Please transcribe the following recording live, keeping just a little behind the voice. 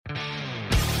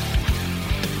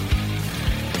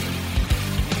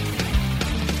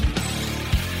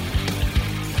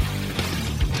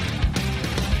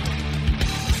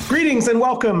Greetings and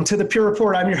welcome to the Pure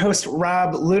Report. I'm your host,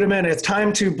 Rob Ludeman. It's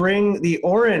time to bring the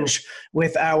orange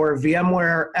with our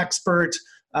VMware expert,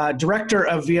 Director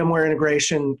of VMware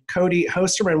Integration, Cody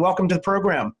Hosterman. Welcome to the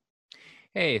program.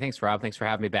 Hey, thanks, Rob. Thanks for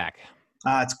having me back.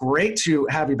 It's great to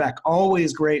have you back.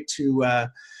 Always great to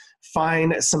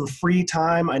find some free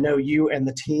time. I know you and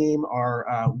the team are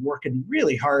working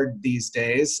really hard these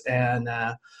days and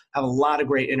have a lot of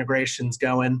great integrations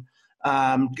going.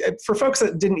 For folks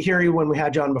that didn't hear you when we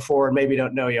had you on before and maybe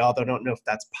don't know you, although don't know if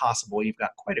that's possible, you've got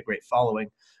quite a great following.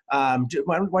 Why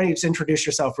don't you just introduce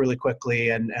yourself really quickly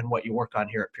and what you work on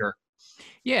here at Pure?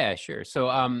 Yeah, sure. So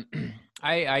I'm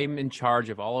in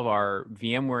charge of all of our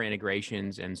VMware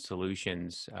integrations and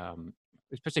solutions,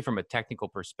 especially from a technical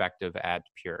perspective at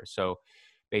Pure. So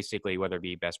basically, whether it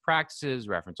be best practices,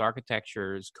 reference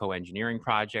architectures, co-engineering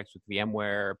projects with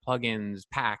VMware, plugins,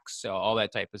 packs, so all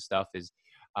that type of stuff is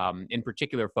in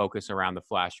particular focus around the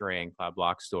Flash Array and Cloud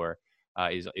Block Store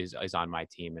is on my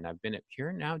team. And I've been at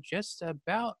Pure now just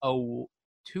about 2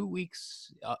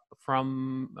 weeks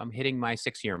from hitting my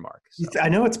 6-year mark. So. I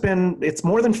know it's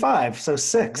more than 5, so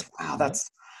 6. Wow,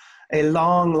 that's a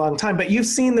long time. But you've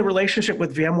seen the relationship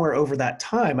with VMware over that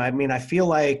time. I mean, I feel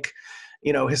like,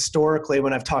 historically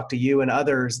when I've talked to you and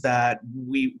others that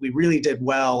we really did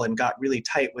well and got really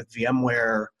tight with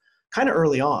VMware kind of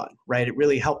early on, right? It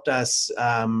really helped us,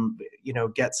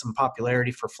 get some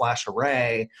popularity for Flash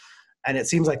Array. And it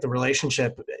seems like the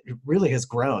relationship really has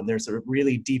grown. There's a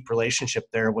really deep relationship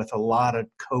there with a lot of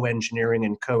co-engineering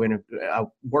and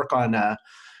work on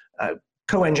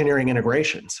co-engineering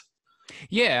integrations.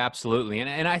 Yeah, absolutely.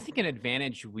 And I think an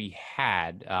advantage we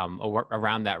had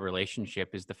around that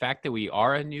relationship is the fact that we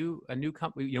are a new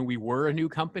company. We were a new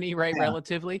company, right? Yeah.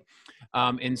 Relatively.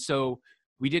 And so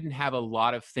we didn't have a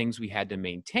lot of things we had to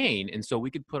maintain. And so we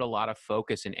could put a lot of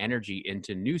focus and energy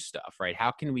into new stuff, right?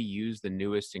 How can we use the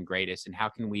newest and greatest? And how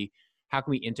can we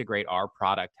integrate our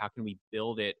product? How can we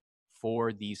build it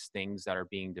for these things that are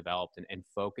being developed and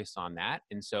focus on that?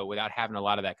 And so without having a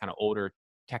lot of that kind of older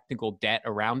technical debt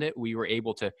around it, we were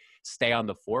able to stay on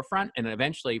the forefront. And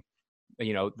eventually,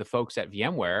 the folks at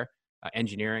VMware,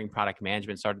 engineering, product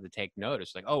management started to take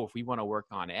notice. Like, oh, if we want to work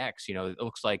on X, it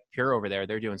looks like Pure over there,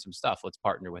 they're doing some stuff. Let's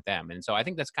partner with them. And so I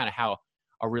think that's kind of how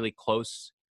a really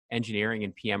close engineering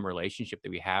and PM relationship that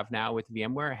we have now with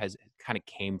VMware has kind of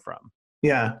came from.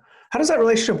 Yeah. How does that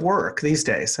relationship work these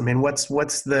days? I mean, what's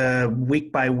the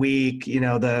week by week,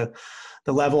 the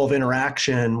level of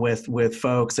interaction with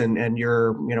folks and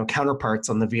your, counterparts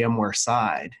on the VMware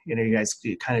side? You guys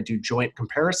kind of do joint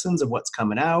comparisons of what's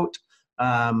coming out.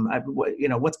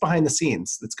 What's behind the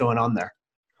scenes that's going on there?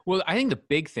 Well, I think the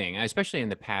big thing, especially in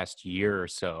the past year or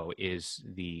so, is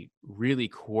the really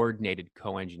coordinated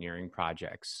co-engineering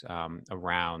projects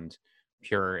around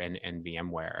Pure and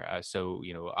VMware. So,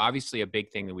 obviously a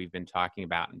big thing that we've been talking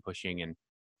about and pushing and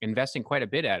investing quite a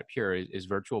bit at Pure is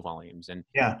virtual volumes. And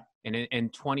yeah,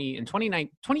 and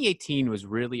 2018 was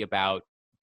really about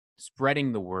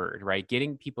spreading the word, right?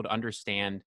 Getting people to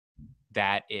understand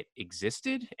that it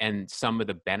existed and some of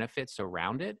the benefits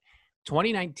around it.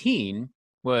 2019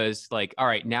 was like, all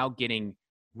right, now getting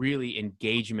really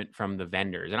engagement from the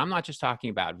vendors. And I'm not just talking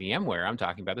about VMware, I'm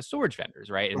talking about the storage vendors,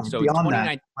 right? And so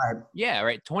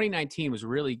 2019 was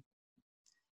really,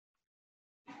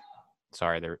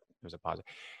 sorry, there was a pause.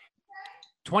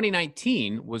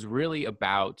 2019 was really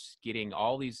about getting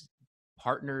all these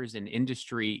partners and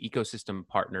industry ecosystem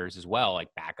partners as well, like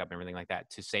backup and everything like that,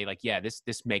 to say like, yeah, this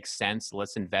makes sense.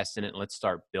 Let's invest in it. And let's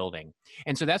start building.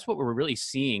 And so that's what we're really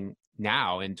seeing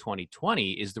now in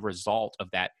 2020 is the result of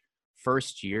that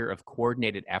first year of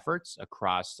coordinated efforts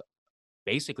across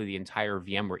basically the entire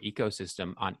VMware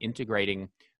ecosystem on integrating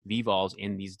vVols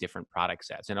in these different product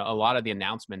sets. And a lot of the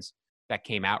announcements that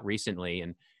came out recently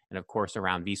and of course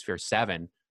around vSphere 7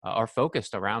 are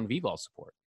focused around vVol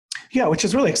support. Yeah, which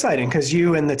is really exciting because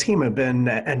you and the team have been,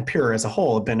 and Pure as a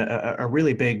whole, have been a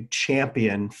really big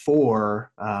champion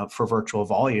for virtual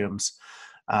volumes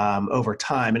over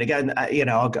time. And again,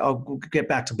 I'll get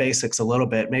back to basics a little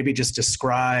bit. Maybe just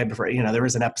describe, there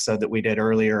was an episode that we did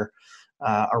earlier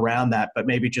around that, but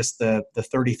maybe just the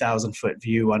 30,000-foot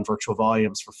view on virtual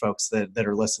volumes for folks that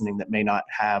are listening that may not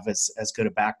have as good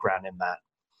a background in that.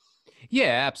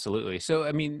 Yeah, absolutely. So,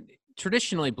 I mean,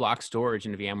 traditionally, block storage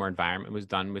in a VMware environment was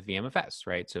done with VMFS,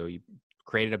 right? So you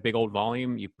created a big old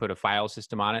volume, you put a file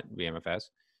system on it, VMFS,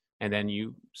 and then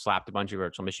you slapped a bunch of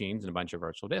virtual machines and a bunch of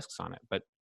virtual disks on it. But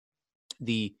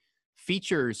the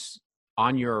features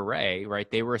on your array, right,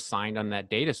 they were assigned on that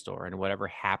data store and whatever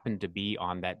happened to be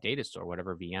on that data store,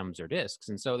 whatever VMs or disks.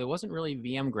 And so there wasn't really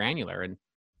VM granular. And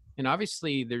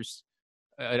obviously there's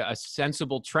a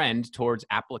sensible trend towards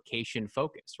application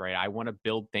focus, right? I want to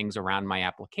build things around my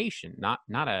application, not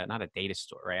a data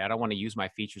store, right? I don't want to use my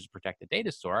features to protect the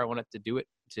data store. I want it to do it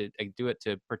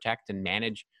to protect and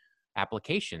manage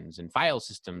applications and file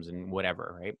systems and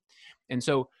whatever, right? And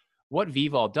so what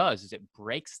vVol does is it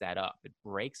breaks that up. It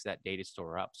breaks that data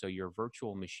store up. So your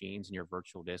virtual machines and your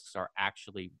virtual disks are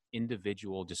actually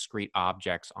individual discrete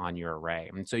objects on your array.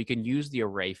 And so you can use the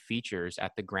array features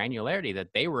at the granularity that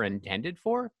they were intended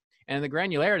for and the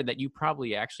granularity that you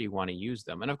probably actually want to use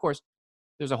them. And of course,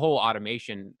 there's a whole a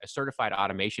certified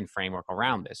automation framework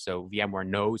around this. So VMware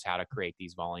knows how to create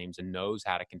these volumes and knows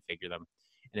how to configure them,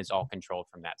 and it's all controlled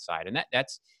from that side. And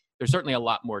that's there's certainly a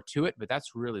lot more to it, but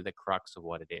that's really the crux of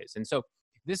what it is. And so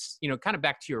this, kind of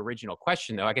back to your original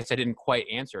question, though, I guess I didn't quite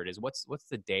answer it. Is what's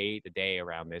the day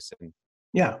around this? And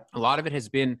Yeah. a lot of it has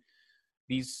been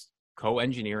these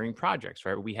co-engineering projects,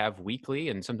 right? We have weekly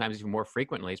and sometimes even more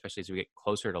frequently, especially as we get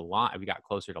closer to launch. We got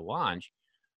closer to launch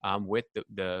with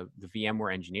the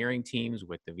VMware engineering teams,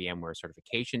 with the VMware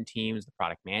certification teams, the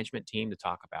product management team to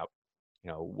talk about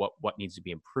what needs to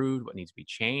be improved, what needs to be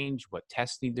changed, what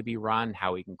tests need to be run,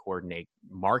 how we can coordinate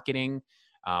marketing,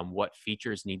 what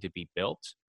features need to be built.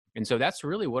 And so that's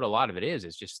really what a lot of it is.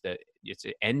 It's just that it's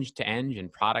end to end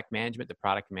and product management, the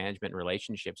product management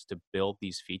relationships to build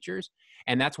these features.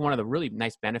 And that's one of the really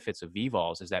nice benefits of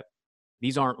vVols is that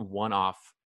these aren't one-off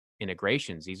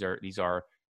integrations. These are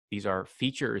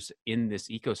features in this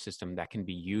ecosystem that can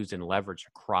be used and leveraged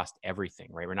across everything,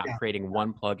 right? We're not creating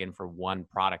one plugin for one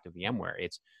product of VMware.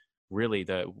 It's really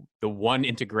the one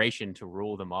integration to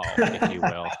rule them all, if you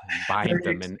will, bind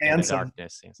them in the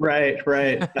darkness. Right.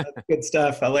 That's good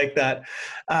stuff. I like that.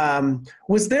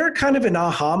 Was there kind of an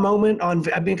aha moment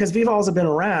because vVols have been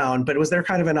around, but was there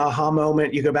kind of an aha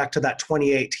moment? You go back to that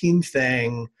 2018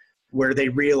 thing where they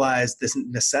realized this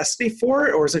necessity for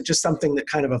it, or is it just something that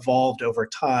kind of evolved over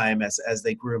time as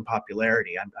they grew in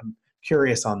popularity? I'm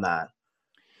curious on that.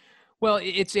 Well,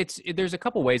 there's a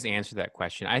couple ways to answer that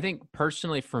question. I think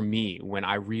personally for me, when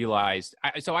I realized,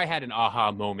 I had an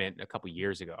aha moment a couple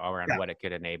years ago around what it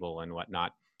could enable and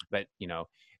whatnot. But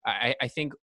I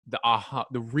think the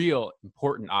real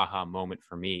important aha moment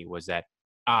for me was that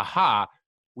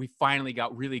we finally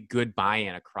got really good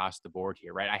buy-in across the board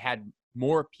here, right? I had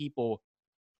more people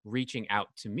reaching out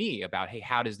to me about, hey,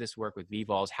 how does this work with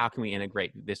vVols? How can we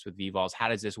integrate this with vVols? How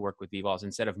does this work with vVols?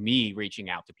 Instead of me reaching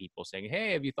out to people saying,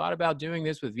 hey, have you thought about doing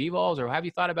this with vVols? Or have you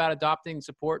thought about adopting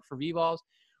support for vVols?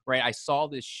 Right? I saw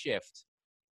this shift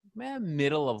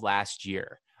middle of last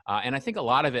year. And I think a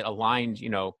lot of it aligned,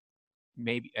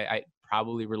 maybe I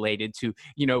probably related to,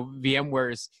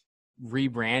 VMware's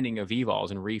rebranding of vVols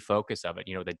and refocus of it,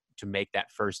 to make that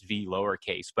first V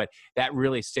lowercase. But that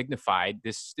really signified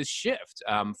this shift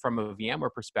from a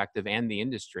VMware perspective and the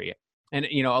industry. And,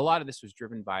 a lot of this was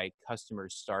driven by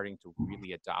customers starting to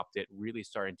really adopt it, really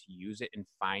starting to use it and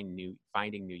finding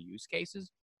new use cases.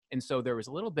 And so there was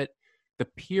a little bit, the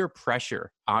peer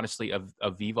pressure, honestly, of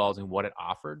vVols and what it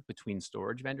offered between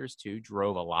storage vendors too,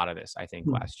 drove a lot of this, I think,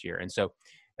 last year. And so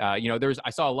I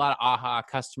saw a lot of aha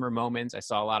customer moments. I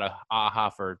saw a lot of aha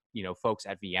for, folks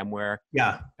at VMware.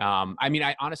 Yeah.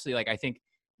 I honestly, I think,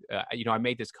 I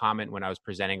made this comment when I was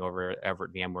presenting over at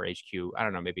VMware HQ, I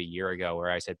don't know, maybe a year ago,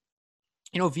 where I said,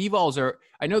 vVols are,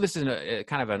 I know this is a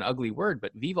kind of an ugly word,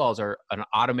 but vVols are an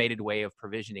automated way of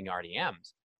provisioning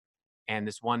RDMs. And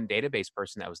this one database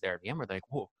person that was there at VMware, they're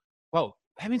like, whoa,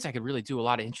 that means I could really do a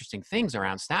lot of interesting things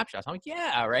around snapshots. I'm like,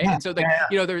 yeah, right. And so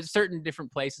there's certain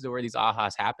different places where these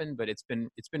ahas happen, but it's been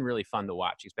really fun to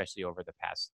watch, especially over the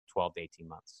past 12 to 18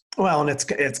 months. Well, and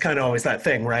it's kind of always that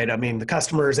thing, right? I mean, the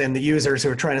customers and the users who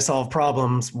are trying to solve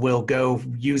problems will go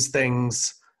use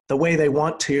things the way they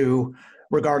want to,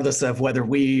 regardless of whether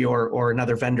we or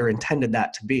another vendor intended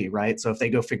that to be, right? So if they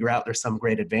go figure out there's some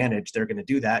great advantage, they're going to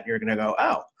do that. And you're going to go,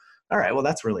 oh, all right, well,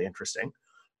 that's really interesting.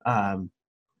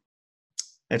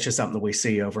 It's just something that we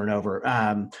see over and over.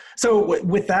 So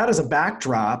with that as a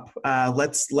backdrop,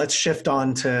 let's shift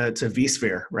on to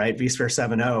vSphere, right? vSphere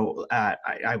 7.0.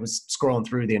 I was scrolling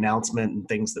through the announcement and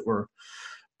things that were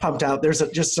pumped out. There's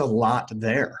just a lot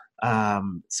there.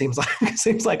 Seems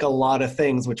like a lot of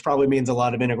things, which probably means a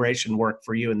lot of integration work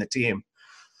for you and the team.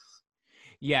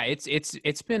 Yeah,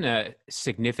 it's been a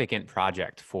significant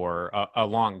project for a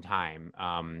long time.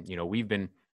 I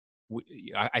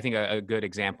think a good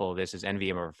example of this is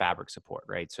NVMe Fabric support,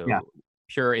 right? So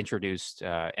Pure introduced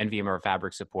NVMe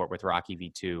Fabric support with Rocky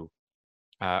V2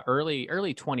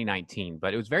 early 2019,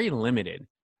 but it was very limited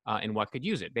in what could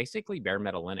use it. Basically, bare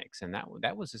metal Linux, and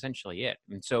that was essentially it.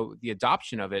 And so the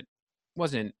adoption of it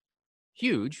wasn't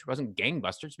huge, it wasn't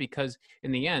gangbusters, because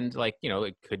in the end, like,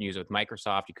 it couldn't use it with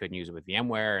Microsoft, you couldn't use it with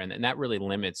VMware, and that really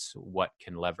limits what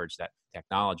can leverage that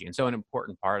technology. And so an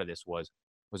important part of this was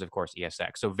of course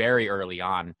ESX. So very early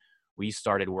on, we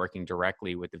started working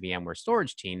directly with the VMware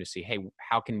storage team to see, hey,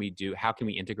 how can we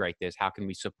integrate this? How can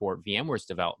we support VMware's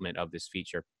development of this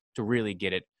feature to really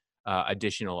get it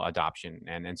additional adoption?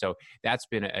 And so that's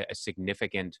been a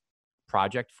significant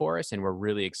project for us, and we're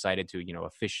really excited to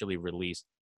officially release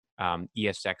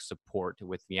ESX support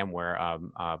with VMware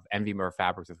of NVMe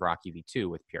Fabric with Rocky V2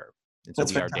 with Pure. And so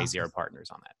That's we are day fantastic. zero partners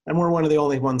on that. And we're one of the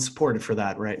only ones supported for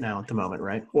that right now at the moment,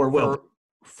 right? Or will be.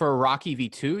 For Rocky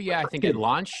V2, yeah, I think at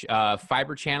launch,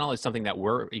 Fiber Channel is something that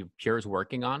Pure is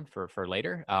working on for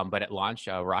later. But at launch,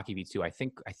 Rocky V2, I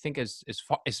think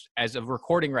as of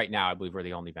recording right now, I believe we're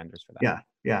the only vendors for that. Yeah,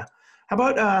 yeah. How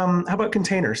about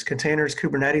containers? Containers,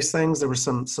 Kubernetes things. There was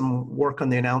some work on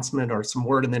the announcement, or some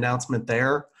word in the announcement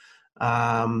there.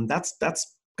 That's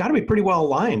got to be pretty well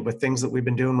aligned with things that we've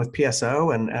been doing with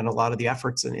PSO and a lot of the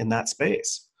efforts in that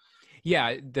space.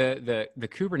 Yeah, the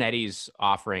Kubernetes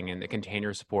offering and the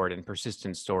container support and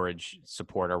persistent storage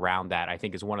support around that, I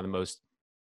think, is one of the most,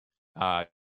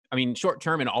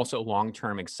 short-term and also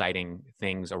long-term exciting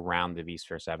things around the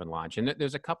vSphere 7 launch. And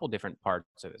there's a couple different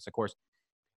parts of this. Of course,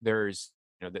 there's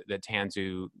the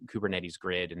Tanzu Kubernetes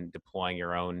grid and deploying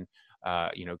your own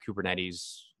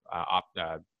Kubernetes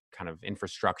kind of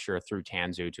infrastructure through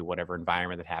Tanzu to whatever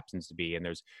environment that happens to be. And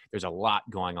there's a lot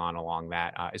going on along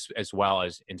that, as well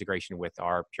as integration with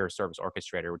our Pure Service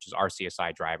Orchestrator, which is our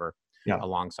CSI driver,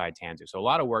 alongside Tanzu. So a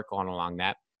lot of work going along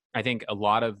that. I think a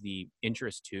lot of the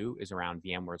interest too is around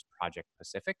VMware's Project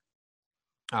Pacific,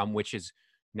 which is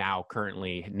now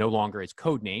currently no longer is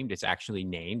code named, it's actually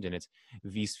named, and it's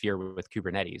vSphere with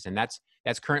Kubernetes. And that's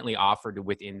currently offered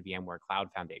within VMware Cloud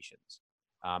Foundations.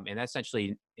 And that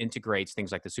essentially integrates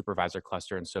things like the supervisor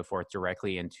cluster and so forth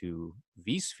directly into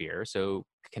vSphere. So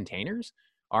containers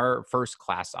are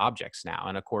first-class objects now.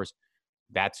 And of course,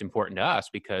 that's important to us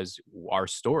because our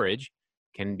storage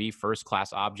can be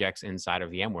first-class objects inside of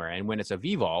VMware. And when it's a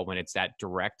vVol, when it's that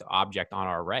direct object on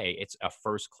our array, it's a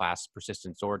first-class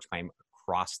persistent storage claim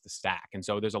across the stack. And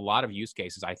so there's a lot of use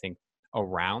cases, I think,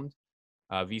 around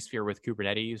vSphere with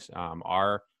Kubernetes,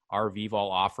 our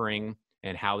vVol offering,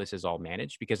 and how this is all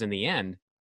managed. Because in the end,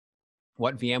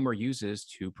 what VMware uses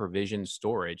to provision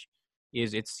storage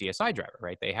is its CSI driver,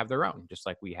 right? They have their own, just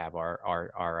like we have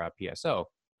our PSO.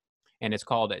 And it's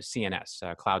called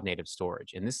CNS, Cloud Native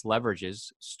Storage. And this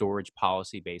leverages storage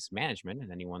policy-based management.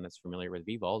 And anyone that's familiar with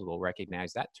vVols will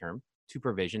recognize that term, to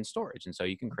provision storage. And so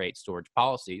you can create storage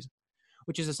policies,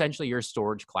 which is essentially your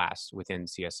storage class within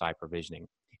CSI provisioning.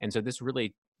 And so this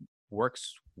really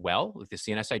works well with the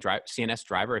CNS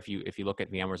driver. If you look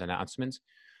at VMware's announcements,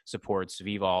 supports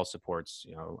vVol, supports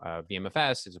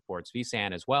VMFS, it supports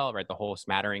vSAN as well, right? The whole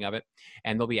smattering of it,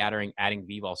 and they'll be adding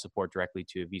vVol support directly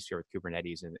to vSphere with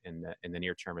Kubernetes in the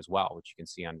near term as well, which you can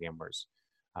see on VMware's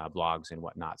blogs and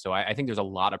whatnot. So I think there's a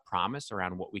lot of promise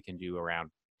around what we can do around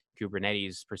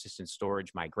Kubernetes, persistent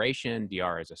storage migration,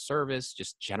 DR as a service,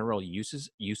 just general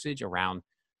usage around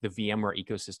the VMware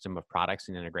ecosystem of products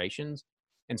and integrations.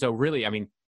 And so really,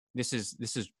 this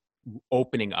is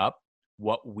opening up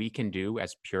what we can do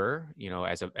as Pure,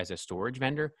 as a storage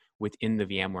vendor within the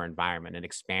VMware environment, and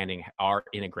expanding our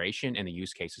integration and the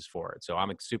use cases for it. So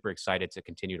I'm super excited to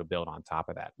continue to build on top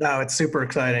of that. No, it's super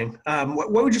exciting.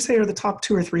 What would you say are the top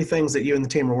 2 or 3 things that you and the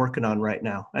team are working on right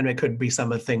now? And it could be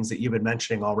some of the things that you've been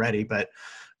mentioning already, but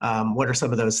what are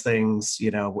some of those things,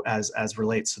 as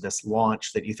relates to this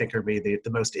launch, that you think are the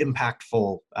most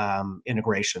impactful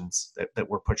integrations that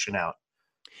we're pushing out?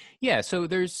 Yeah, so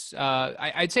there's,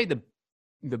 I'd say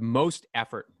the most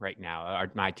effort right now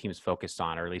my team is focused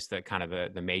on, or at least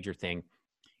the major thing,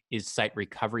 is site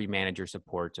recovery manager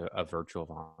support of virtual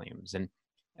volumes.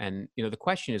 And the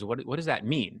question is, what does that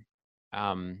mean?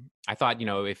 I thought,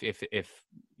 if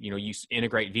you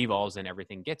integrate vVols, then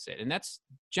everything gets it. And that's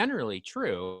generally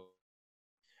true.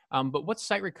 But what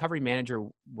Site Recovery Manager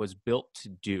was built to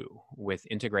do with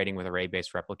integrating with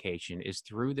array-based replication is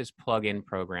through this plugin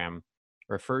program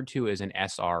referred to as an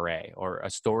SRA, or a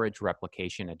storage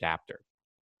replication adapter.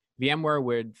 VMware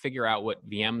would figure out what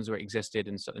VMs existed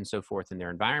and so forth in their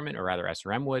environment, or rather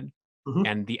SRM would. Mm-hmm.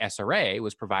 And the SRA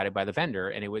was provided by the vendor,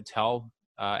 and it would tell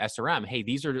SRM, hey,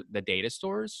 these are the data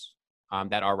stores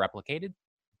that are replicated.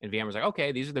 And VMware was like,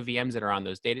 okay, these are the VMs that are on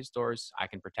those data stores. I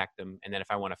can protect them. And then if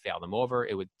I want to fail them over,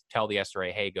 it would tell the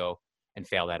SRA, hey, go and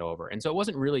fail that over. And so it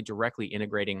wasn't really directly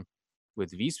integrating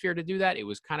with vSphere to do that. It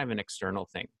was kind of an external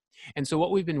thing. And so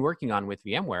what we've been working on with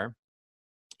VMware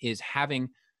is having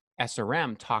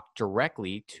SRM talk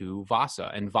directly to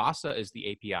VASA, and VASA is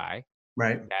the API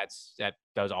Right. that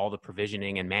does all the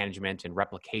provisioning and management and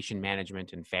replication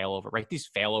management and failover, right? These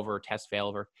failover, test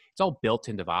failover, it's all built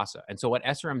into VASA. And so what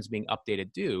SRM is being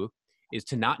updated to do is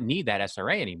to not need that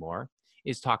SRA anymore,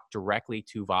 is talk directly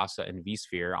to VASA and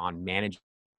vSphere on managing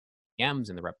VMs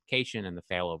and the replication and the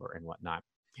failover and whatnot.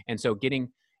 And so getting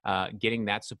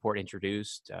that support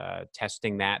introduced,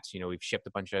 testing that, we've shipped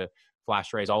a bunch of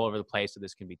flash arrays all over the place so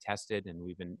this can be tested, and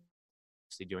we've been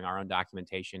doing our own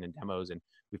documentation and demos, and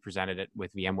we presented it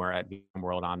with VMware at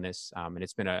VMworld on this, and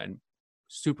it's been a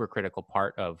super critical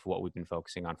part of what we've been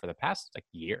focusing on for the past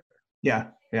year. Yeah,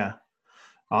 yeah,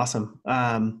 awesome.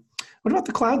 What about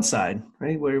the cloud side?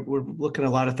 Right, we're looking at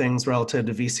a lot of things relative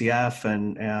to VCF,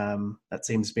 and that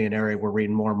seems to be an area we're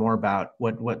reading more and more about.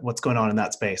 What's going on in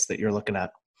that space that you're looking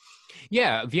at?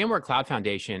 Yeah, VMware Cloud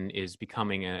Foundation is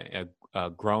becoming a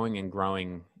growing and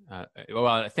growing,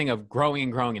 a thing of growing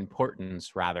and growing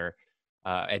importance, rather,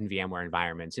 in VMware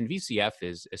environments. And VCF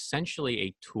is essentially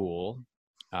a tool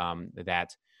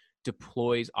that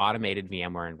deploys automated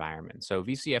VMware environments. So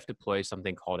VCF deploys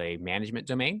something called a management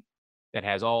domain that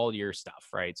has all your stuff,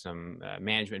 right? Some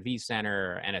management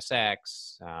vCenter,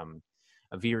 NSX,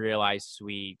 a vRealize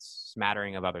suite,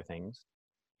 smattering of other things.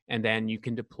 And then you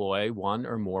can deploy one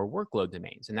or more workload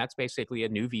domains. And that's basically a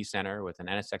new vCenter with an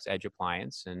NSX Edge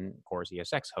appliance and, of course,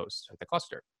 ESX hosts with the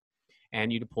cluster.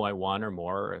 And you deploy one or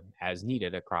more as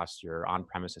needed across your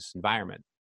on-premises environment.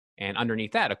 And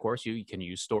underneath that, of course, you can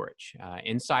use storage.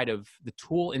 Inside of the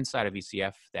tool inside of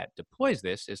VCF that deploys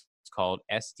this is called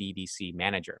SDDC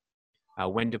Manager.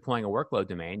 When deploying a workload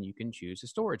domain, you can choose a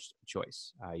storage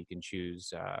choice. You can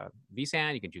choose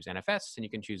vSAN, you can choose NFS, and you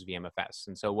can choose VMFS.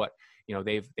 And so what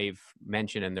they've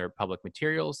mentioned in their public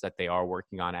materials that they are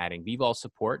working on adding vVol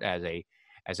support as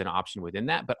an option within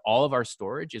that. But all of our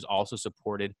storage is also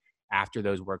supported after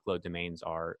those workload domains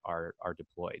are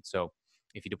deployed. So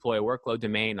if you deploy a workload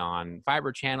domain on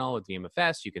Fiber Channel with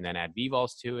VMFS, you can then add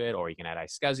vVols to it, or you can add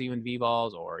iSCSI and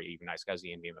vVols, or even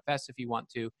iSCSI and VMFS if you want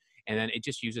to. And then it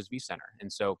just uses vCenter.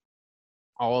 And so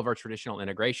all of our traditional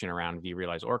integration around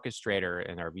vRealize Orchestrator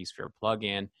and our vSphere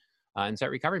plugin and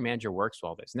Site Recovery Manager works with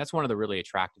all this. And that's one of the really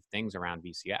attractive things around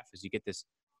VCF is you get this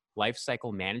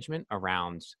lifecycle management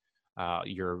around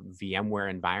your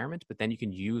VMware environment, but then you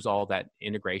can use all that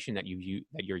integration that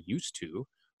you're used to,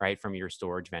 right, from your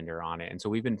storage vendor on it. And so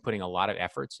we've been putting a lot of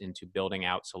efforts into building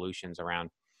out solutions around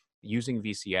using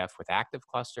VCF with Active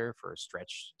Cluster for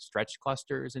stretch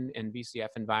clusters in VCF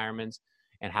environments,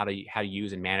 and how to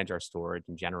use and manage our storage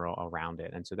in general around it.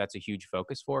 And so that's a huge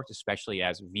focus for us, especially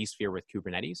as vSphere with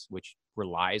Kubernetes, which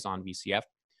relies on VCF,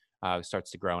 starts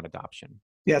to grow in adoption.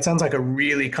 Yeah, it sounds like a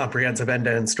really comprehensive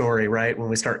end-to-end story, right? When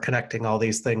we start connecting all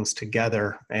these things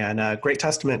together, and a great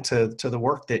testament to the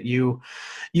work that you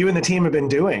and the team have been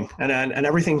doing, and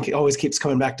everything always keeps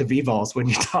coming back to vVols when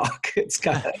you talk. It's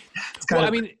kind of,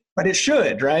 but it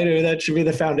should, right? That should be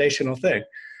the foundational thing.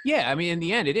 Yeah, I mean, in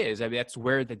the end, it is. I mean, that's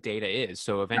where the data is.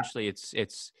 So eventually,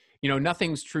 it's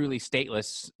nothing's truly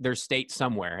stateless. There's state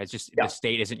somewhere. It's just the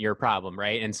state isn't your problem,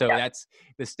 right? And so that's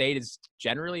the state is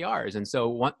generally ours. And so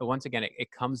once again,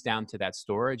 it comes down to that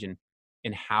storage and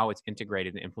how it's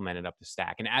integrated and implemented up the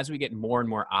stack. And as we get more and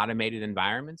more automated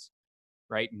environments,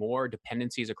 right, more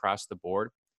dependencies across the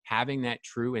board, having that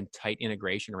true and tight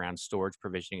integration around storage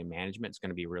provisioning and management is going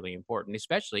to be really important,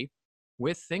 especially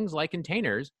with things like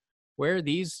containers, where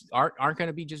these aren't going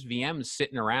to be just VMs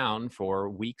sitting around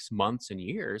for weeks, months, and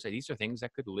years. These are things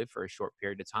that could live for a short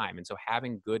period of time. And so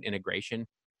having good integration,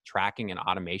 tracking, and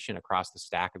automation across the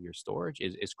stack of your storage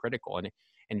is critical. And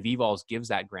vVols gives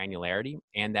that granularity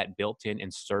and that built-in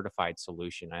and certified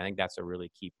solution. I think that's a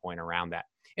really key point around that.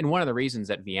 And one of the reasons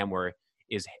that VMware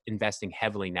is investing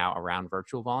heavily now around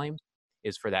virtual volumes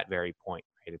is for that very point,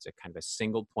 right? It's a kind of a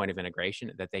single point of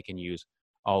integration that they can use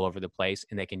all over the place,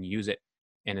 and they can use it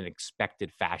in an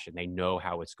expected fashion. They know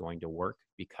how it's going to work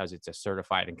because it's a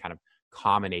certified and kind of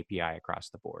common API across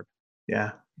the board.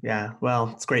 Yeah.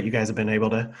 Well, it's great you guys have been able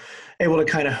to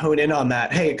kind of hone in on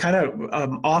that. Hey, kind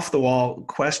of off the wall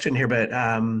question here, but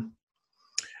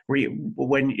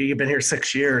when you've been here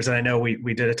 6 years, and I know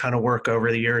we did a ton of work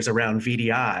over the years around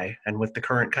VDI, and with the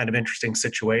current kind of interesting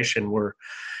situation, we're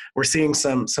seeing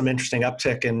some interesting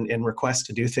uptick in requests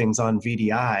to do things on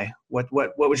VDI. What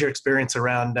was your experience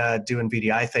around doing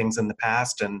VDI things in the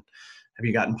past, and have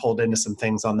you gotten pulled into some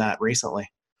things on that recently?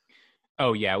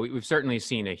 Oh yeah, we've certainly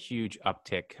seen a huge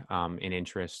uptick in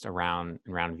interest around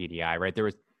VDI. Right, there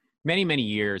was many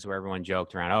years where everyone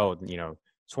joked around,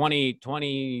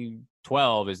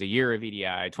 2012 is the year of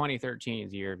VDI, 2013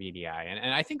 is the year of VDI,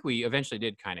 and I think we eventually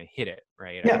did kind of hit it,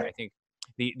 right? Yeah. I think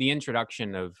the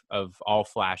introduction of all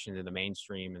flash into the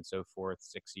mainstream and so forth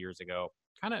 6 years ago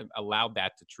kind of allowed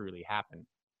that to truly happen.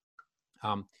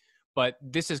 But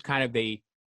this is kind of the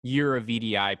year of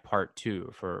VDI part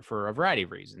 2 for a variety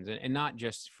of reasons, and not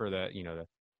just for the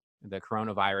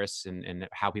coronavirus and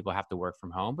how people have to work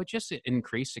from home, but just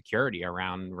increased security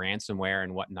around ransomware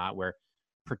and whatnot, where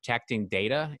protecting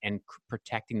data and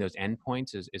protecting those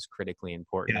endpoints is critically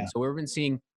important. Yeah. And so we've been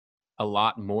seeing a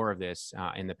lot more of this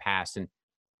in the past. And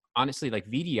honestly, like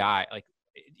VDI, like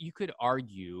you could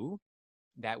argue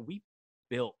that we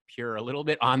built Pure a little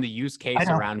bit on the use I case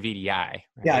know. around VDI. Right?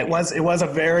 Yeah, it was a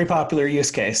very popular use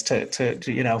case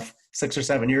to 6 or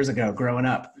 7 years ago growing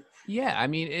up. Yeah, I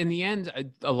mean, in the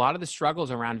end, a lot of the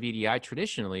struggles around VDI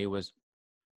traditionally was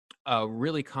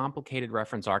really complicated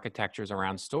reference architectures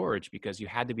around storage, because you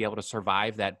had to be able to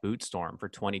survive that boot storm for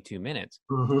 22 minutes.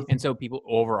 Hmm. And so people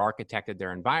over-architected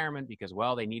their environment because,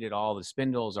 well, they needed all the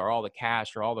spindles or all the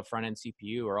cache or all the front-end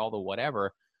CPU or all the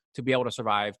whatever to be able to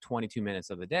survive 22 minutes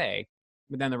of the day.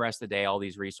 But then the rest of the day, all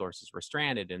these resources were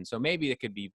stranded. And so maybe it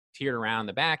could be tiered around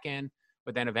the back end,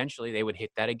 but then eventually they would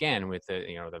hit that again with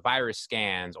the virus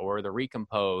scans or the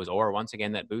recompose, or once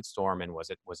again that boot storm. And was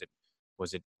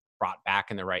it brought back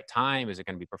in the right time? Is it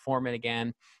going to be performant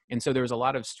again? And so there was a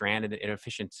lot of stranded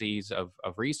inefficiencies of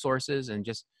resources, and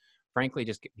just frankly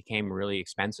just became really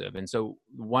expensive. And so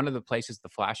one of the places the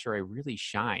flash array really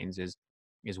shines is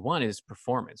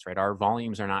performance, right? Our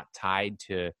volumes are not tied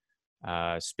to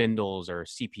spindles or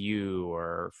CPU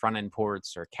or front end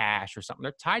ports or cache or something.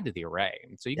 They're tied to the array.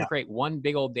 And so you can Yeah. create one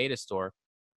big old data store,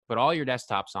 put all your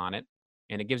desktops on it,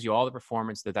 and it gives you all the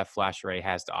performance that flash array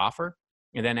has to offer.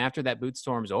 And then after that boot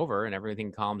storm's over and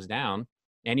everything calms down,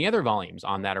 any other volumes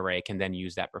on that array can then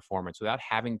use that performance without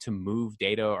having to move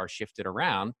data or shift it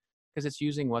around, because it's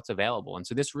using what's available. And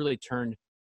so this really turned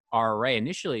our array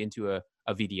initially into a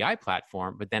VDI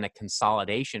platform, but then a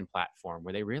consolidation platform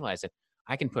where they realized that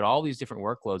I can put all these different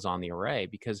workloads on the array,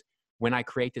 because when I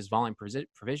create this volume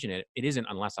provision, it isn't,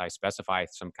 unless I specify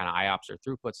some kind of IOPS or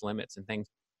throughputs limits and things,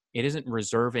 it isn't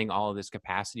reserving all of this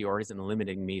capacity, or isn't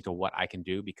limiting me to what I can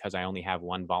do because I only have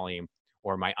one volume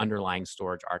or my underlying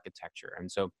storage architecture.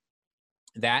 And so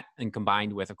that, and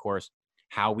combined with, of course,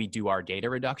 how we do our data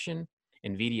reduction,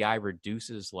 and VDI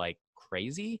reduces like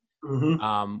crazy,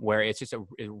 Hmm. where it's just a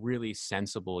really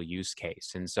sensible use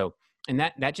case. And so, and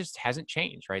that just hasn't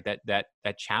changed, right?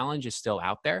 That challenge is still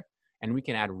out there, and we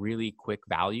can add really quick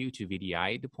value to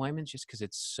VDI deployments just because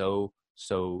it's so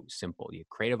simple. You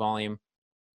create a volume,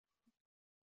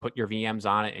 put your VMs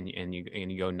on it, and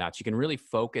you go nuts. You can really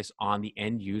focus on the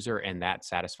end user and that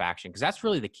satisfaction, because that's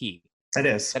really the key. It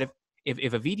is. That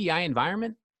if a VDI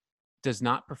environment does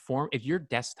not perform, if your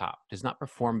desktop does not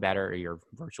perform better, or your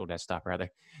virtual desktop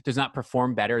rather, does not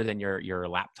perform better than your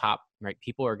laptop, right?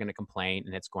 People are going to complain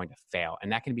and it's going to fail.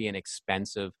 And that can be an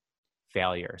expensive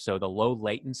failure. So the low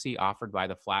latency offered by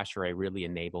the flash array really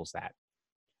enables that.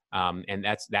 And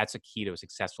that's a key to a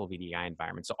successful VDI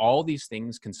environment. So all these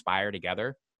things conspire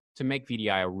together to make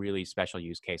VDI a really special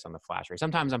use case on the flash array.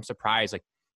 Sometimes I'm surprised, like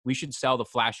we should sell the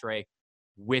flash array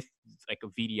with like a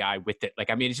VDI with it. Like,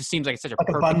 I mean, it just seems like it's such a Like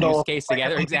a perfect bundle, use case like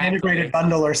together. an Exactly. integrated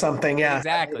bundle or something. Yeah.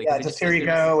 Exactly. Yeah, just here you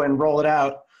go and roll it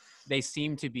out. They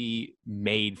seem to be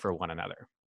made for one another.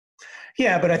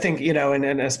 Yeah, but I think,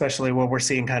 and especially when we're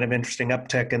seeing kind of interesting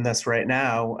uptick in this right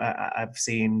now, I've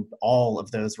seen all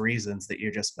of those reasons that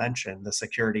you just mentioned, the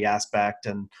security aspect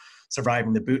and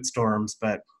surviving the boot storms,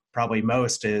 but probably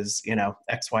most is,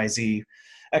 XYZ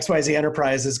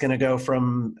Enterprise is going to go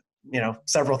from,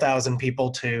 several thousand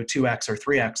people to 2x or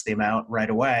 3x the amount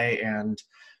right away. And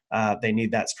they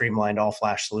need that streamlined all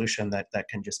flash solution that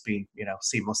can just be,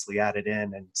 seamlessly added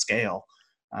in and scale.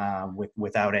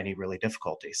 Without any really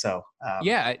difficulty. So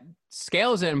yeah,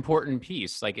 scale is an important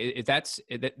piece. Like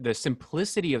the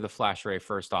simplicity of the flash array.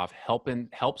 First off,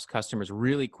 helps customers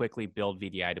really quickly build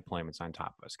VDI deployments on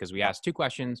top of us, because we ask two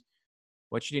questions: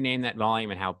 what should you name that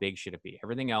volume, and how big should it be?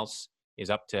 Everything else is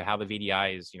up to how the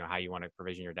VDI is, how you want to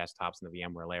provision your desktops in the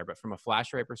VMware layer. But from a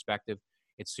flash array perspective,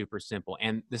 it's super simple,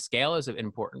 and the scale is an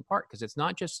important part, because it's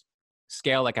not just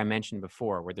scale, like I mentioned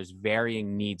before, where there's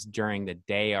varying needs during the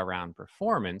day around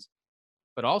performance,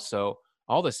 but also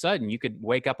all of a sudden you could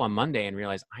wake up on Monday and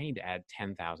realize I need to add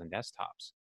 10,000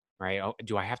 desktops, right? Oh,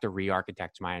 do I have to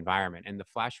re-architect my environment? And the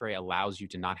flash array allows you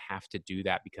to not have to do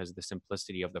that, because of the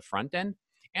simplicity of the front end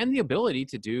and the ability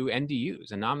to do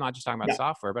NDUs. And now I'm not just talking about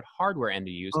software, but hardware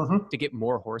NDUs to get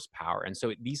more horsepower. And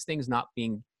so these things not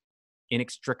being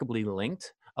inextricably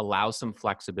linked allows some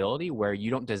flexibility, where you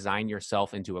don't design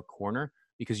yourself into a corner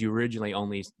because you originally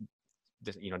only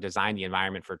designed the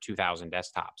environment for 2,000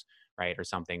 desktops, right? Or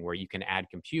something where you can add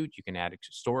compute, you can add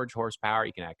storage horsepower,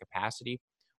 you can add capacity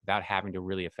without having to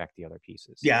really affect the other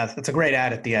pieces. Yeah, that's a great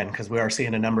add at the end, because we are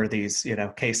seeing a number of these,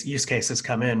 use cases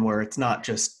come in where it's not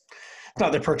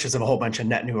the purchase of a whole bunch of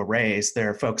net new arrays. There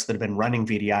are folks that have been running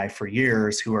VDI for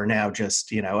years who are now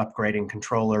just, upgrading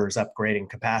controllers, upgrading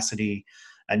capacity,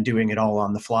 and doing it all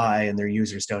on the fly, and their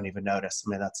users don't even notice. I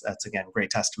mean, that's again, great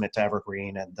testament to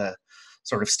Evergreen and the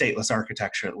sort of stateless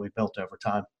architecture that we've built over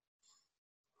time.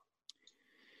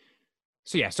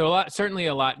 So yeah, certainly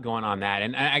a lot going on that.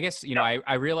 And I guess,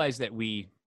 I realized that we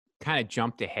kind of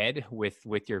jumped ahead with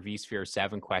your vSphere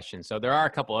 7 question. So there are a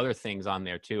couple other things on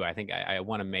there too. I think I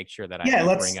want to make sure that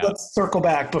let's circle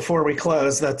back before we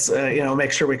close. Let's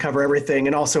make sure we cover everything,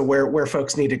 and also where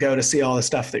folks need to go to see all the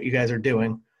stuff that you guys are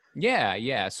doing.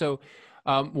 Yeah. So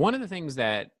one of the things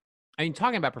that,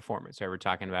 talking about performance, right? We're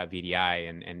talking about VDI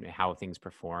and how things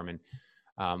perform.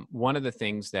 And one of the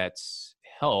things that's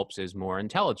helps is more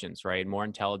intelligence, right? More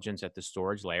intelligence at the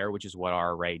storage layer, which is what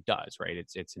our array does, right?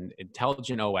 It's an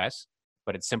intelligent OS,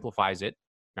 but it simplifies it,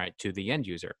 right, to the end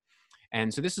user.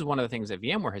 And so this is one of the things that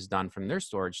VMware has done from their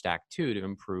storage stack too, to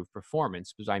improve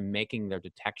performance, by making their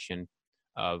detection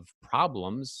of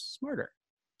problems smarter.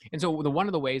 And so one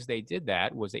of the ways they did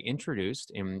that was they introduced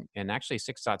in actually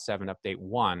 6.7 update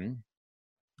 1,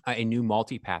 a new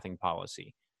multipathing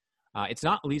policy. It's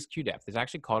not least queue depth. It's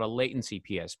actually called a latency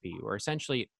PSP, where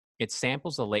essentially it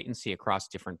samples the latency across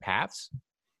different paths,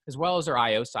 as well as their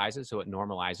IO sizes. So it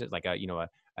normalizes, like a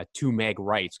 2 meg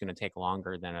write is going to take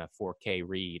longer than a 4K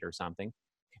read or something.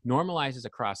 Normalizes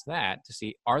across that to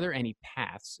see, are there any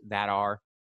paths that are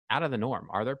out of the norm?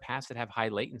 Are there paths that have high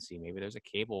latency? Maybe there's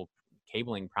a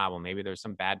cabling problem. Maybe there's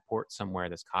some bad port somewhere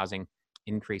that's causing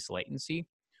increased latency.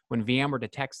 When VMware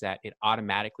detects that, it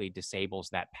automatically disables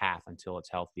that path until it's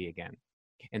healthy again.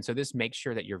 And so this makes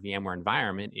sure that your VMware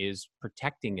environment is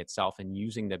protecting itself and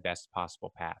using the best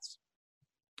possible paths.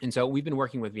 And so we've been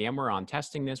working with VMware on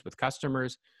testing this with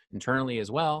customers internally as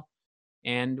well.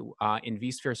 And in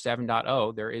vSphere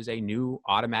 7.0, there is a new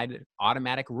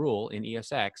automatic rule in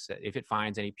ESX that if it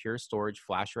finds any pure storage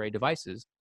flash array devices,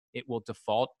 it will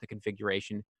default the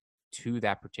configuration to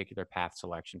that particular path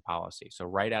selection policy. So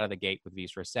right out of the gate with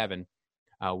vSphere 7,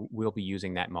 we'll be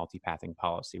using that multipathing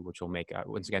policy, which will make,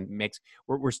 once again,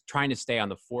 we're trying to stay on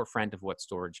the forefront of what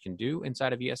storage can do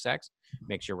inside of ESX,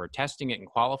 make sure we're testing it and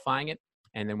qualifying it.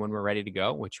 And then when we're ready to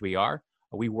go, which we are,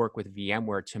 we work with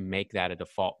VMware to make that a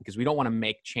default, because we don't want to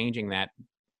make changing that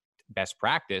best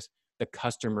practice the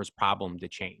customer's problem to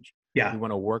change. Yeah. We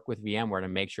want to work with VMware to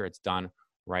make sure it's done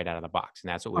right out of the box. And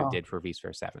that's what we did for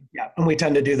vSphere 7. Yeah. And we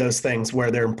tend to do those things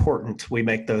where they're important. We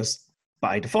make those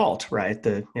by default, right?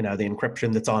 The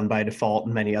encryption that's on by default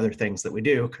and many other things that we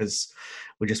do, because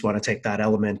we just want to take that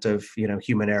element of,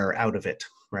 human error out of it,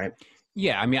 right?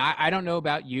 Yeah. I don't know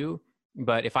about you,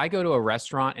 but if I go to a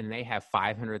restaurant and they have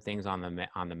 500 things on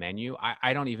the menu,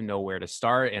 I don't even know where to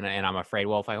start. And I'm afraid,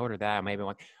 well, if I order that, maybe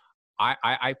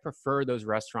I prefer those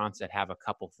restaurants that have a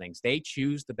couple things. They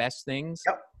choose the best things.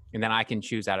 Yep. And then I can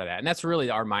choose out of that. And that's really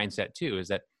our mindset too,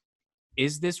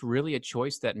 is this really a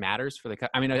choice that matters for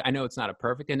I know it's not a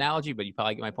perfect analogy, but you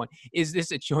probably get my point. Is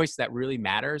this a choice that really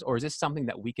matters? Or is this something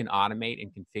that we can automate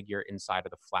and configure inside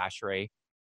of the flash array?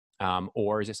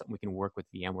 Or is this something we can work with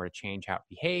VMware to change how it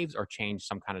behaves or change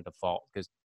some kind of default? Because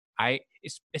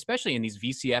especially in these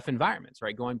VCF environments,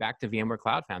 right? Going back to VMware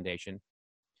Cloud Foundation,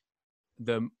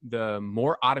 the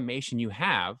more automation you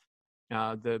have,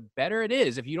 the better it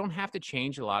is if you don't have to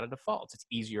change a lot of defaults. It's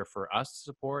easier for us to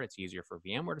support, it's easier for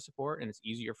VMware to support, and it's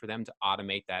easier for them to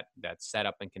automate that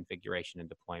setup and configuration and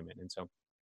deployment. And so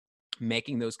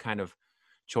making those kind of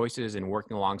choices and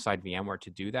working alongside VMware to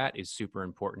do that is super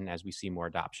important as we see more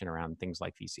adoption around things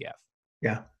like VCF.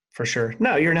 Yeah, for sure.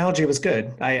 No, your analogy was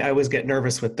good. I always get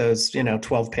nervous with those,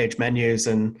 12-page menus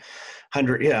and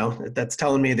 100, that's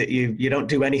telling me that you don't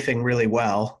do anything really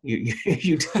well. You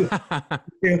do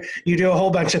a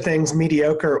whole bunch of things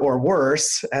mediocre or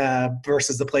worse,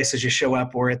 versus the places you show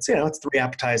up where it's 3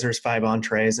 appetizers, 5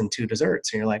 entrees, and 2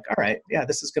 desserts. And you're like, all right, yeah,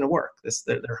 this is going to work.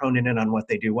 They're honing in on what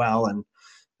they do well. And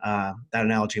that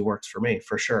analogy works for me,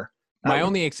 for sure. My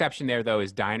only exception there, though,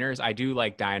 is diners. I do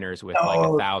like diners with like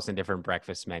 1,000 different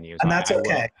breakfast menus. And that's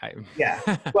okay. Yeah.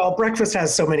 Well, breakfast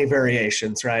has so many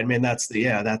variations, right? I mean, that's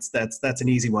an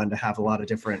easy one to have a lot of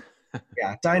different.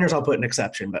 Yeah. Diners, I'll put an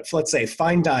exception, but let's say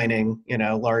fine dining,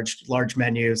 large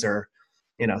menus, or,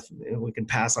 we can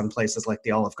pass on places like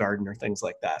the Olive Garden or things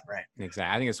like that, right?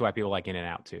 Exactly. I think that's why people like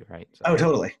In-N-Out too, right? So. Oh,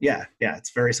 totally. Yeah. Yeah. It's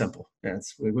very simple.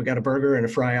 We got a burger and a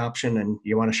fry option, and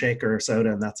you want a shake or a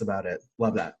soda, and that's about it.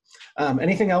 Love that.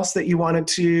 Anything else that you wanted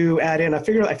to add in? I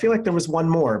feel like there was one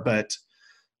more, but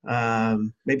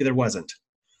Maybe there wasn't.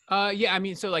 Yeah, I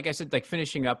mean, so like I said, like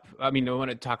finishing up, I mean, I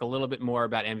want to talk a little bit more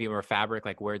about NVMware Fabric,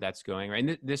 like where that's going, right?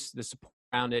 And the support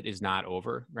around it is not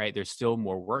over, right? There's still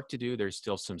more work to do. There's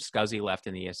still some SCSI left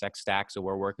in the ESX stack, so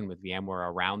we're working with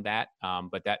VMware around that.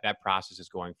 But that process is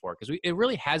going forward because it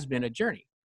really has been a journey.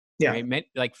 Yeah. Right?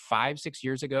 Like 5-6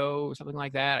 years ago, something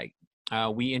like that,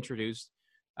 we introduced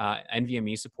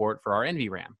NVMe support for our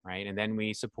NVRAM, right? And then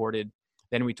we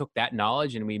took that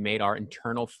knowledge and we made our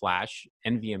internal flash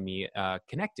NVMe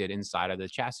connected inside of the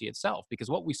chassis itself. Because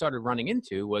what we started running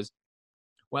into was,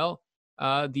 well,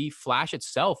 the flash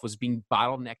itself was being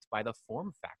bottlenecked by the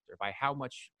form factor, by how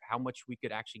much we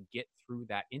could actually get through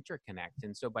that interconnect.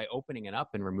 And so by opening it up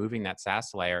and removing that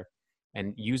SAS layer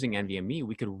and using NVMe,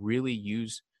 we could really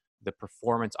use the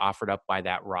performance offered up by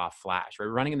that raw flash. We're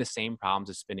running into the same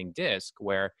problems as spinning disk,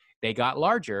 where they got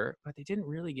larger, but they didn't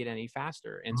really get any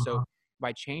faster. And so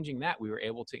by changing that, we were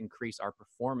able to increase our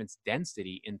performance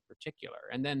density in particular.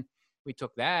 And then we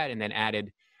took that and then added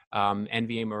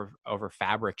NVMe over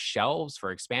Fabric shelves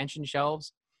for expansion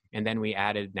shelves. And then we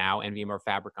added now NVMe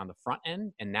Fabric on the front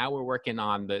end. And now we're working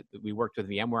on we worked with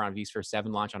VMware on vSphere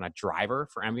 7 launch on a driver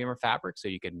for NVMe Fabric, so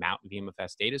you could mount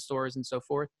VMFS data stores and so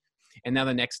forth. And now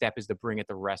the next step is to bring it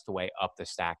the rest of the way up the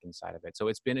stack inside of it. So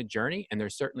it's been a journey, and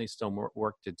there's certainly still more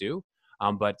work to do.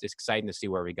 But it's exciting to see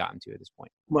where we've gotten to at this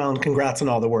point. Well, and congrats on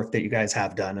all the work that you guys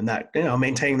have done, and that,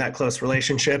 maintaining that close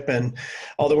relationship and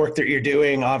all the work that you're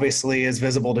doing obviously is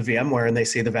visible to VMware, and they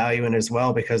see the value in it as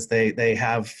well because they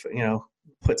have,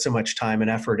 put so much time and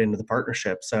effort into the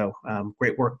partnership. So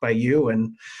great work by you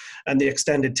and the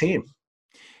extended team.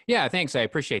 Yeah, thanks. I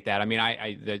appreciate that. I mean,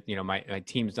 my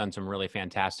team's done some really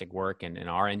fantastic work, and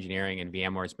our engineering and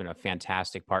VMware has been a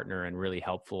fantastic partner and really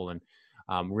helpful, and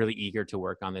really eager to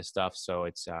work on this stuff. So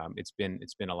it's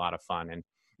been a lot of fun,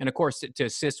 and of course to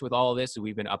assist with all of this,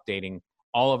 we've been updating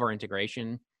all of our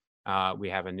integration. We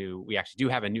actually do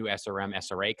have a new SRM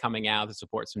SRA coming out to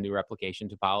support some new replication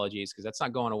topologies, because that's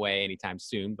not going away anytime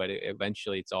soon. But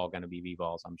eventually, it's all going to be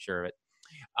vVols, I'm sure of it.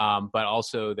 But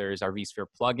also there's our vSphere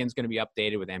plugins going to be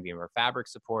updated with NVMe Fabric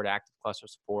support, active cluster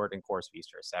support, and of course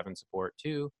vSphere 7 support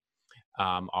too.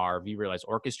 Our vRealize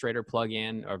Orchestrator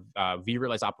plugin, or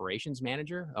vRealize Operations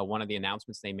Manager, one of the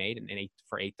announcements they made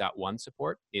for 8.1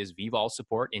 support is vVol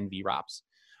support in VROPS.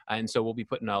 And so we'll be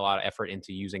putting a lot of effort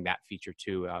into using that feature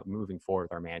too, moving forward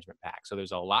with our management pack. So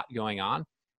there's a lot going on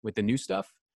with the new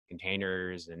stuff,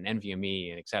 containers and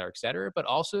NVMe and et cetera, but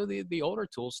also the older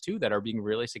tools too that are being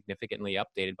really significantly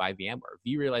updated by VMware.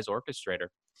 vRealize Orchestrator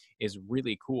is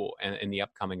really cool in the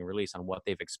upcoming release on what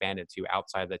they've expanded to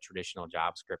outside the traditional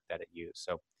JavaScript that it used.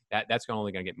 So that's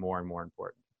only going to get more and more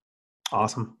important.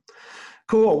 Awesome.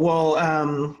 Cool.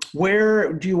 Well,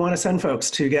 where do you want to send folks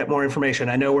to get more information?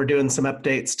 I know we're doing some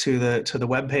updates to the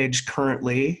webpage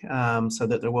currently, so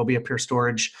that there will be a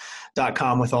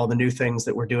purestorage.com with all the new things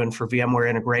that we're doing for VMware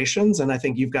integrations. And I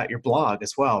think you've got your blog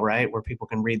as well, right? Where people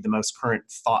can read the most current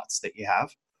thoughts that you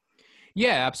have.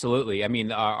 Yeah, absolutely. I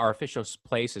mean, our official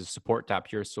place is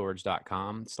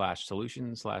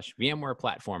support.purestorage.com/solution/VMware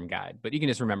platform guide, but you can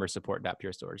just remember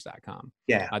support.purestorage.com.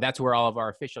 Yeah. That's where all of our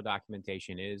official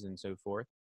documentation is and so forth.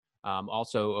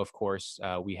 Also, of course,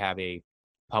 we have a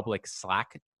public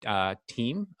Slack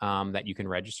team that you can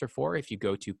register for if you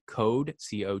go to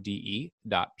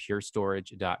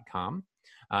code.purestorage.com.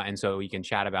 And so you can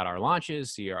chat about our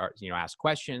launches, ask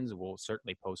questions. We'll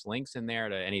certainly post links in there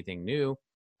to anything new.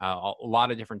 A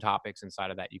lot of different topics inside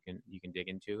of that you can dig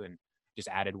into, and just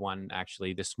added one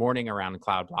actually this morning around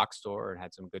Cloud Block Store and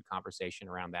had some good conversation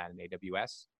around that in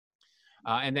AWS.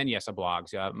 And then yes, a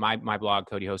blogs. My blog,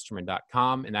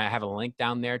 codyhosterman.com, and I have a link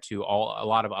down there to a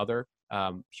lot of other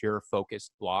Pure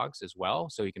focused blogs as well,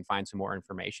 so you can find some more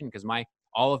information, because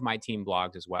all of my team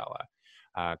blogs as well.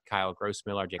 Kyle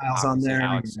Grossmiller, Jacob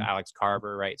Hawkinson, Alex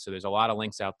Carver, right? So there's a lot of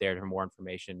links out there for more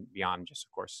information beyond just,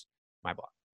 of course, my blog.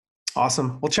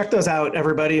 Awesome. Well, check those out,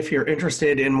 everybody, if you're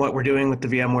interested in what we're doing with the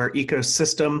VMware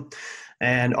ecosystem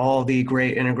and all the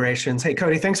great integrations. Hey,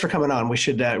 Cody, thanks for coming on. We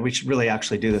should really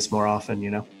actually do this more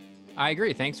often, I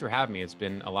agree. Thanks for having me. It's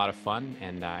been a lot of fun,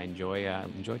 and I enjoy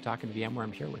talking to VMware.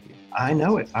 I'm here with you. I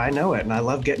know it, and I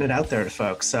love getting it out there to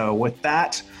folks. So with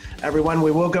that, everyone,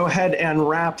 we will go ahead and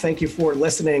wrap. Thank you for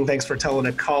listening. Thanks for telling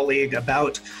a colleague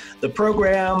about the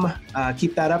program.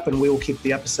 Keep that up, and we will keep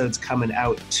the episodes coming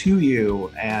out to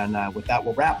you. And with that,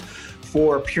 we'll wrap.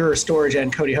 For Pure Storage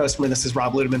and Cody Hosterman, this is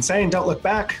Rob Ludeman saying, don't look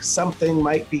back. Something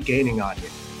might be gaining on you.